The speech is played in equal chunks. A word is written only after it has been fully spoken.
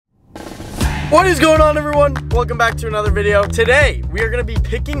What is going on, everyone? Welcome back to another video. Today we are going to be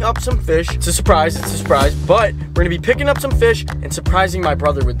picking up some fish. It's a surprise, but we're going to be picking up some fish and surprising my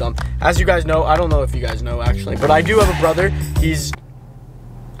brother with them. As you guys know, I don't know if you guys know actually, but I do have a brother.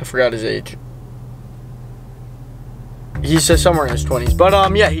 I forgot his age. He's somewhere in his 20s,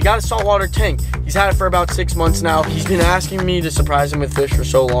 but yeah, he got a saltwater tank. He's had it for about 6 months now. He's been asking me to surprise him with fish for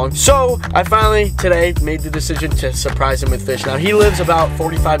so long. So I finally today made the decision to surprise him with fish. Now he lives about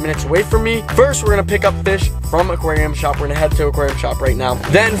 45 minutes away from me. First, we're gonna pick up fish from aquarium shop. We're gonna head to aquarium shop right now.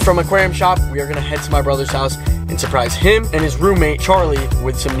 Then from aquarium shop, we are gonna head to my brother's house and surprise him and his roommate Charlie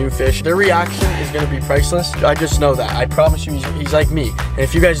with some new fish. Their reaction is gonna be priceless. I just know that. I promise you, he's like me. And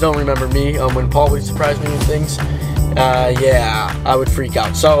if you guys don't remember me, when Paul would surprise me with things, yeah, I would freak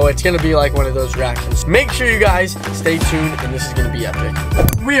out. So it's gonna be like one of those reactions. Make sure you guys stay tuned, and this is gonna be epic.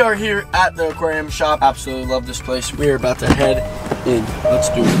 We are here at the aquarium shop. Absolutely love this place. We are about to head in. Let's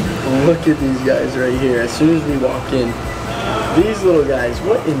do it. Look at these guys right here. As soon as we walk in, these little guys,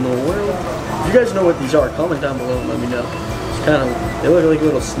 what in the world? If you guys know what these are, comment down below and let me know. They look like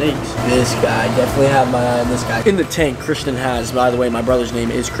little snakes. This guy, definitely have my eye on this guy. In the tank, Christian has, by the way, my brother's name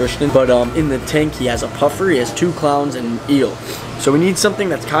is Christian, but in the tank he has a puffer, he has 2 clowns and an eel. So we need something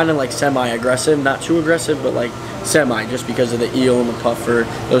that's kind of like semi-aggressive, not too aggressive, but like semi, just because of the eel and the puffer.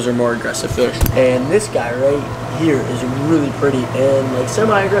 Those are more aggressive fish. And this guy right here is really pretty and like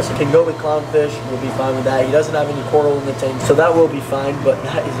semi-aggressive. Can go with clownfish, we'll be fine with that. He doesn't have any coral in the tank, so that will be fine, but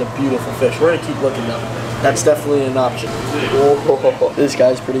that is a beautiful fish. We're gonna keep looking though. That's definitely an option. Whoa, this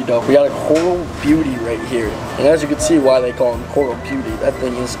guy's pretty dope. We got a coral beauty right here. And as you can see why they call him coral beauty, that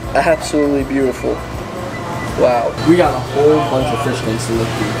thing is absolutely beautiful. Wow. We got a whole bunch of fish tanks to look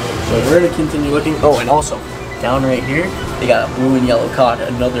through. So we're gonna continue looking. Oh, and also, down right here, they got a blue and yellow cod,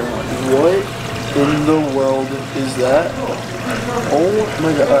 another one. What in the world is that? Oh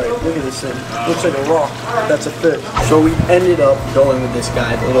my god, alright, look at this thing. Looks like a rock. That's a fish. So we ended up going with this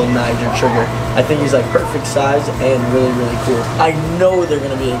guy, the little Niger trigger. I think he's like perfect size and really, really cool. I know they're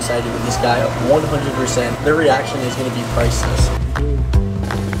going to be excited with this guy 100%. Their reaction is going to be priceless.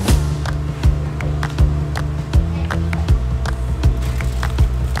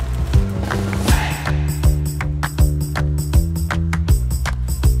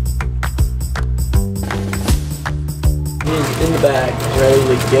 In the bag, ready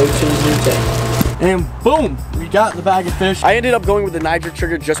to go to the new tank. And boom, we got the bag of fish. I ended up going with the Niger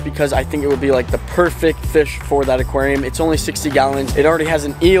trigger just because I think it would be like the perfect fish for that aquarium. It's only 60 gallons. It already has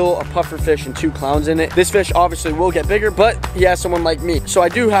an eel, a puffer fish, and 2 clowns in it. This fish obviously will get bigger, but he has someone like me. So I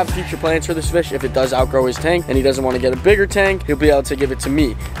do have future plans for this fish. If it does outgrow his tank and he doesn't want to get a bigger tank, he'll be able to give it to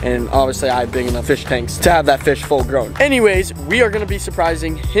me. And obviously I have big enough fish tanks to have that fish full grown. Anyways, we are going to be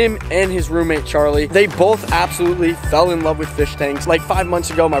surprising him and his roommate Charlie. They both absolutely fell in love with fish tanks. Like 5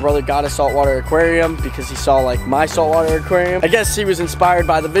 months ago, my brother got a saltwater aquarium because he saw like my saltwater aquarium. I guess he was inspired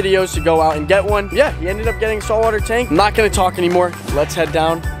by the videos to go out and get one. Yeah, he ended up getting a saltwater tank. I'm not gonna talk anymore. Let's head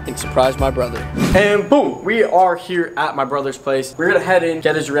down and surprise my brother. And boom, we are here at my brother's place. We're gonna head in,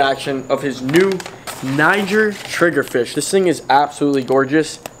 get his reaction of his new Niger triggerfish. This thing is absolutely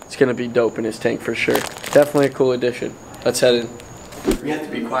gorgeous. It's gonna be dope in his tank for sure. Definitely a cool addition. Let's head in. We have to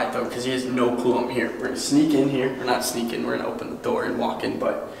be quiet though, because he has no clue I'm here. We're gonna sneak in here. We're not sneaking, we're gonna open the door and walk in,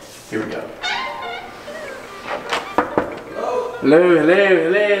 but here we go. Hello, hello,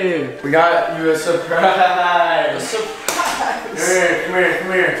 hello. We got you a surprise. A surprise.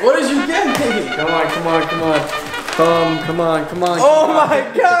 Come here. What did you get me? Come on. Come on. Oh my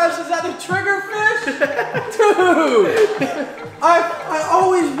gosh, is that the triggerfish? Dude! I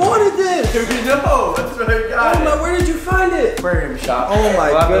always wanted this! Dude, you know, that's what I got. Oh my, where did you find it? Aquarium shop. Oh my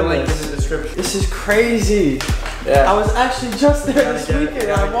goodness. We'll have a link in the description. This is crazy. Yeah. I was actually just there this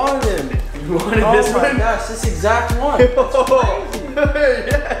weekend. I wanted him. You wanted this one? Oh my gosh, this exact one.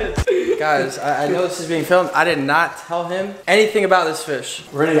 Yes. Guys, I know this is being filmed. I did not tell him anything about this fish.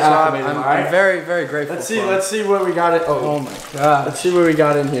 We're gonna acclimate him, I'm very, very grateful. Let's see what we got. Oh my god. Let's see what we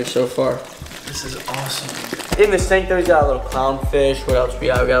got in here so far. This is awesome. In this tank, there's got a little clownfish. What else we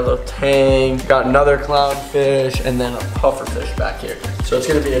got? We got a little tang. Got another clownfish, and then a pufferfish back here. So it's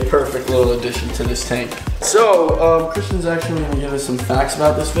gonna be a perfect little addition to this tank. So Christian's actually gonna give us some facts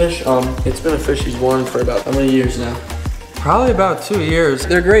about this fish. It's been a fish he's worn for about how many years now? Probably about 2 years.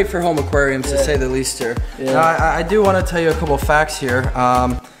 They're great for home aquariums, to say the least here. Yeah. Now, I do want to tell you a couple facts here.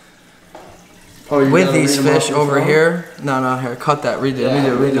 With these fish over here. No, here, cut that. Redo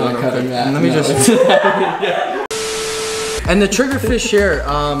it. Let me just. And the triggerfish here,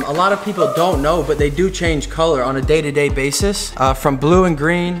 a lot of people don't know, but they do change color on a day-to-day basis. From blue and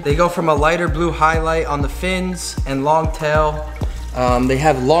green, they go from a lighter blue highlight on the fins and long tail They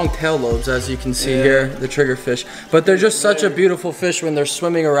have long tail lobes, as you can see here, the triggerfish. But they're just such a beautiful fish when they're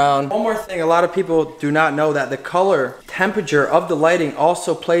swimming around. One more thing, a lot of people do not know that the color, temperature of the lighting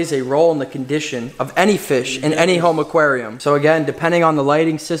also plays a role in the condition of any fish in any home aquarium. So again, depending on the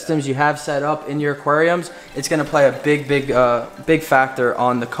lighting systems you have set up in your aquariums, it's gonna play a big factor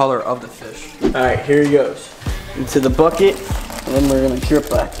on the color of the fish. All right, here he goes. Into the bucket, and then we're gonna drip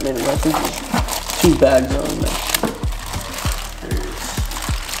back. Man, I think there's 2 bags on there.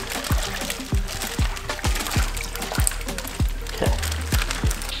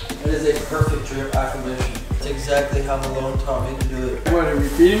 It is a perfect drip acclimation. It's exactly how Malone taught me to do it. What, are we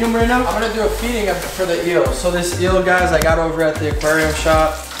feeding him right now? I'm gonna do a feeding for the eel. So this eel, guys, I got over at the aquarium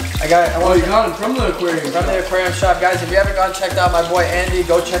shop. You got him from the aquarium shop. From the aquarium shop, guys. If you haven't gone checked out my boy Andy,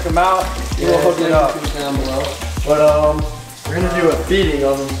 go check him out. We'll hook it up down below. But we're gonna do a feeding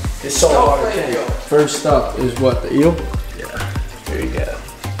on his saltwater tank. First up is what, the eel? Yeah. There you go.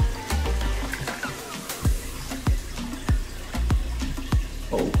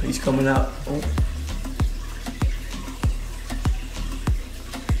 Oh, he's coming out. Oh.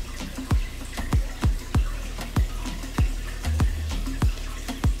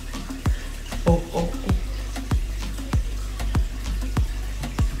 Oh, oh, oh.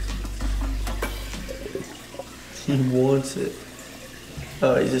 He wants it.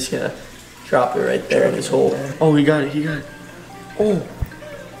 Oh, he's just gonna drop it right there in his hole. Oh, he got it, he got it. Oh.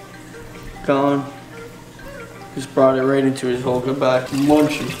 Gone. Just brought it right into his hole. Goodbye.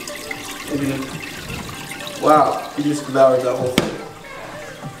 Munchie. Look at him. Wow, he just devoured that whole thing.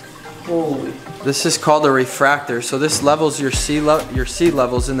 Holy. This is called a refractor. So this levels your sea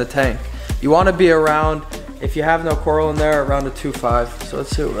levels in the tank. You want to be around, if you have no coral in there, around a 2.5. So let's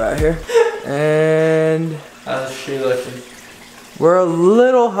see what we're at here. And how's she looking? We're a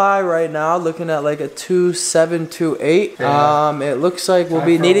little high right now, looking at like a 2.7, 2.8. Yeah. It looks like we'll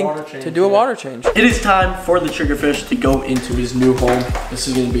be needing to do a water change. It is time for the triggerfish to go into his new home. This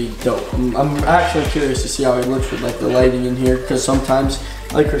is gonna be dope. I'm actually curious to see how he looks with like the lighting in here, because sometimes,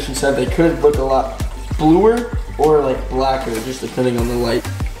 like Christian said, they could look a lot bluer or like blacker, just depending on the light.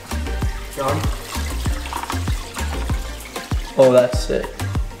 John? Oh, that's sick.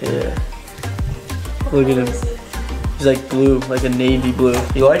 Yeah. Look at him. He's like blue, like a navy blue.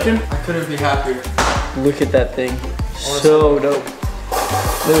 You like him? I couldn't be happier. Look at that thing. So dope.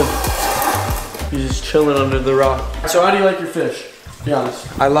 Look. He's just chilling under the rock. So how do you like your fish? Be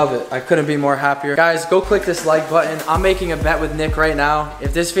honest. I love it. I couldn't be more happier. Guys, go click this like button. I'm making a bet with Nick right now.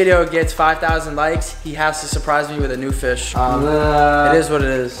 If this video gets 5,000 likes, he has to surprise me with a new fish. It is what it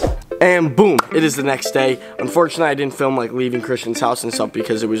is. And boom, it is the next day. Unfortunately, I didn't film like leaving Christian's house and stuff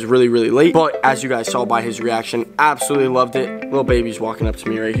because it was really, really late. But as you guys saw by his reaction, absolutely loved it. Little baby's walking up to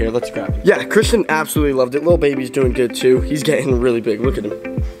me right here. Let's grab him. Yeah, Christian absolutely loved it. Little baby's doing good too. He's getting really big. Look at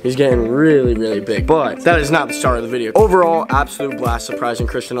him. He's getting really, really big. But that is not the start of the video. Overall, absolute blast surprising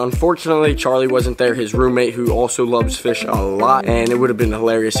Christian. Unfortunately, Charlie wasn't there, his roommate, who also loves fish a lot. And it would have been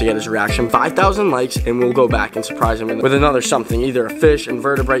hilarious to get his reaction. 5,000 likes, and we'll go back and surprise him with another something. Either a fish,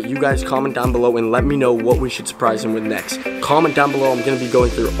 invertebrate. You guys comment down below and let me know what we should surprise him with next. Comment down below. I'm going to be going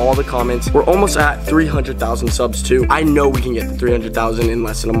through all the comments. We're almost at 300,000 subs too. I know we can get to 300,000 in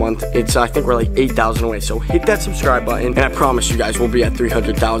less than a month. I think we're like 8,000 away. So hit that subscribe button, and I promise you guys we'll be at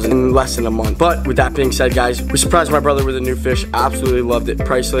 300,000 in less than a month. But with that being said, guys, we surprised my brother with a new fish. Absolutely loved it.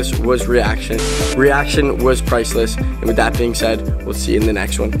 Priceless was reaction. Reaction was priceless. And with that being said, we'll see you in the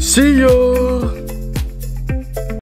next one. See ya!